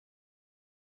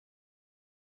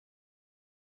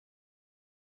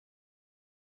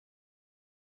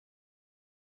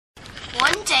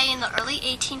One day in the early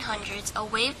 1800s, a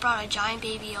wave brought a giant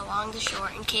baby along the shore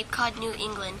in Cape Cod, New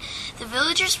England. The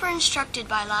villagers were instructed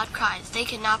by loud cries. They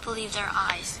could not believe their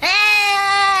eyes.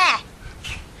 Ah!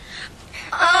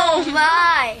 Oh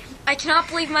my! I cannot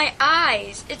believe my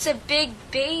eyes. It's a big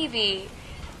baby.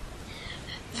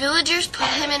 Villagers put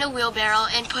him in a wheelbarrow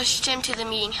and pushed him to the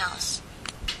meeting house.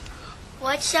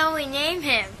 What shall we name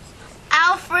him?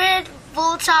 Alfred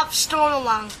Bulltop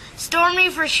Stormalong. Stormy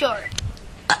for short.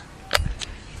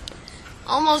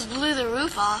 Almost blew the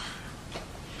roof off.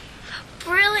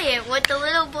 Brilliant. What the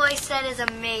little boy said is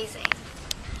amazing.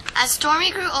 As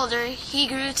Stormy grew older, he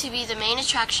grew to be the main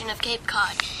attraction of Cape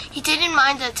Cod. He didn't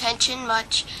mind the attention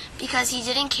much because he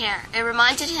didn't care. It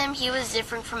reminded him he was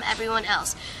different from everyone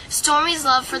else. Stormy's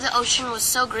love for the ocean was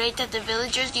so great that the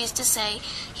villagers used to say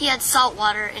he had salt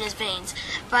water in his veins.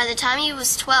 By the time he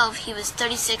was 12, he was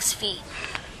 36 feet.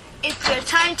 It's your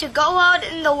time to go out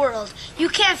in the world. You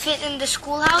can't fit in the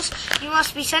schoolhouse. You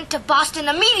must be sent to Boston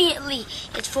immediately.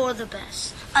 It's for the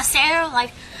best. A sailor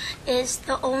life is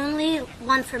the only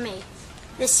one for me.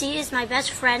 The sea is my best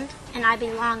friend, and I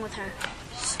belong with her.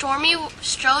 Stormy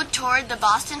strode toward the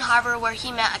Boston harbor where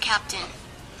he met a captain.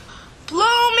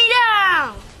 Blow me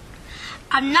down!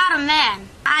 I'm not a man.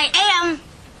 I am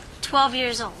 12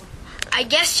 years old. I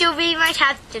guess you'll be my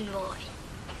captain boy.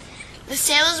 The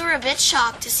sailors were a bit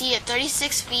shocked to see a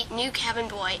 36 feet new cabin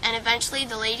boy, and eventually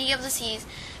the Lady of the Seas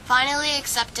finally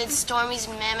accepted Stormy's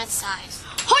mammoth size.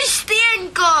 Hoist the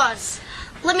anchors!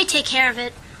 Let me take care of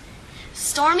it.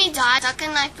 Stormy died, stuck a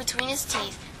knife between his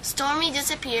teeth. Stormy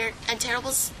disappeared, and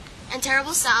terrible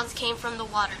sounds came from the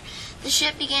water. The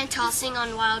ship began tossing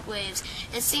on wild waves.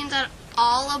 It seemed that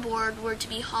all aboard were to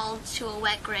be hauled to a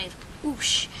wet grave.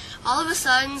 Whoosh! All of a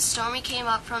sudden, Stormy came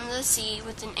up from the sea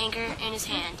with an anchor in his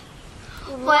hand.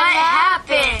 What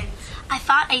happened? I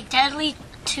fought a deadly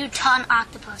 2-ton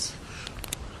octopus.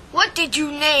 What did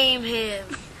you name him?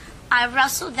 I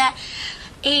wrestled that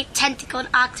 8-tentacled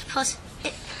octopus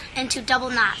into double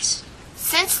knots.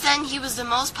 Since then, he was the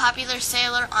most popular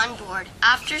sailor on board.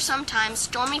 After some time,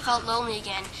 Stormy felt lonely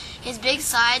again. His big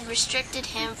side restricted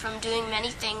him from doing many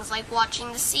things like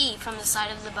watching the sea from the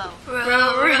side of the boat.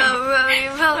 Row, row,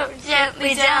 row, row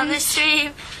gently down the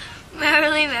stream.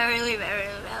 Merrily, merrily,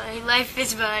 merrily, merrily, life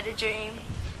is but a dream.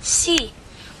 Sea,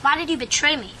 why did you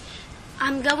betray me?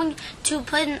 I'm going to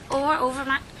put an oar over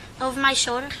my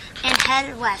shoulder and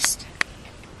head west.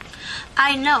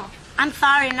 I know. I'm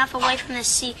far enough away from the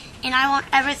sea, and I won't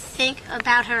ever think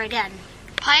about her again.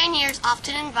 Pioneers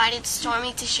often invited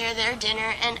Stormy to share their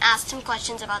dinner and asked him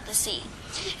questions about the sea.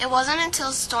 It wasn't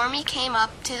until Stormy came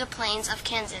up to the plains of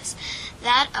Kansas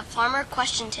that a farmer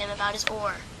questioned him about his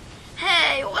oar.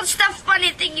 Hey, what's that funny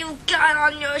thing you've got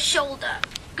on your shoulder?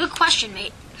 Good question,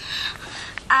 mate.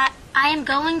 I am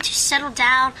going to settle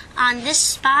down on this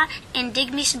spot and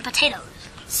dig me some potatoes.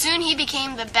 Soon he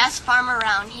became the best farmer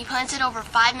around. He planted over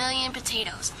 5 million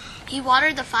potatoes. He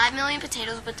watered the 5 million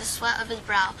potatoes with the sweat of his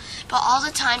brow. But all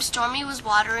the time Stormy was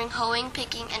watering, hoeing,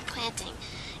 picking, and planting.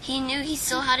 He knew he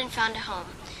still hadn't found a home.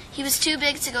 He was too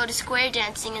big to go to square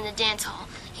dancing in the dance hall.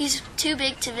 He was too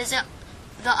big to visit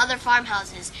the other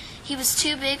farmhouses. He was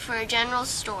too big for a general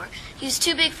store. He was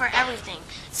too big for everything.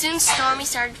 Soon Stormy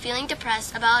started feeling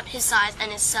depressed about his size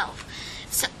and his self.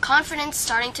 Confidence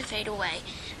starting to fade away,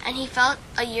 and he felt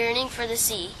a yearning for the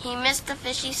sea. He missed the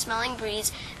fishy-smelling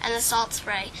breeze and the salt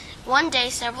spray. One day,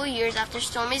 several years after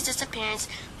Stormy's disappearance,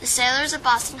 the sailors of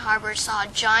Boston Harbor saw a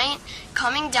giant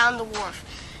coming down the wharf.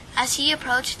 As he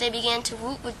approached, they began to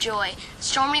whoop with joy.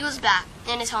 Stormy was back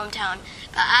in his hometown,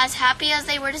 but as happy as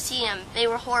they were to see him, they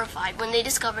were horrified when they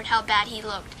discovered how bad he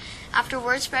looked. After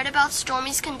word spread about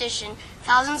Stormy's condition,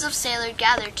 thousands of sailors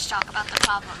gathered to talk about the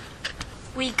problem.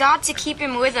 We got to keep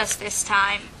him with us this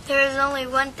time. There is only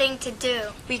one thing to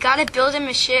do. We got to build him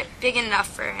a ship big enough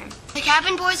for him. The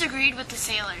cabin boys agreed with the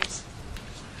sailors.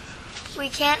 We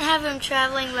can't have him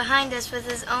traveling behind us with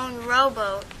his own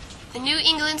rowboat. The New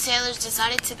England sailors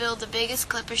decided to build the biggest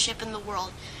clipper ship in the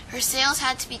world. Her sails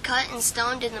had to be cut and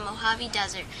stoned in the Mojave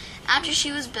Desert. After she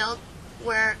was built,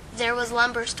 where there was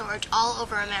lumber storage all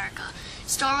over America,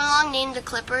 Stormalong named the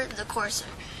clipper the Courser.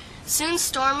 Soon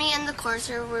Stormy and the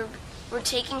Courser were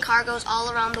taking cargoes all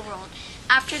around the world.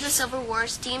 After the Civil War,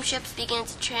 steamships began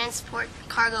to transport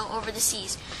cargo over the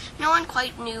seas. No one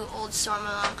quite knew old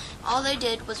Stormalong. All they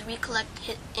did was recollect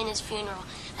in his funeral,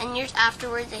 and years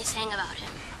afterward they sang about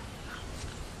him.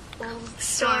 Old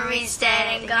Stormy's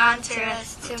dead and gone to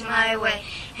rest to my way.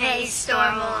 Hey,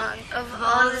 Stormalong, of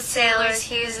all the sailors,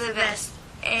 he was the best.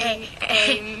 Hey,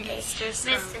 Mr.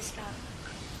 Storm.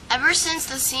 Ever since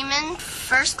the seamen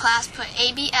first class put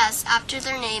ABS after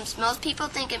their names, most people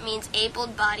think it means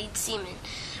able-bodied seamen.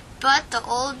 But the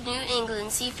old New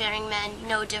England seafaring men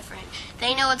know different.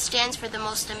 They know it stands for the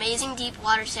most amazing deep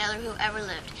water sailor who ever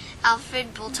lived,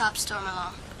 Alfred Bulltop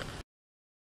Stormalong.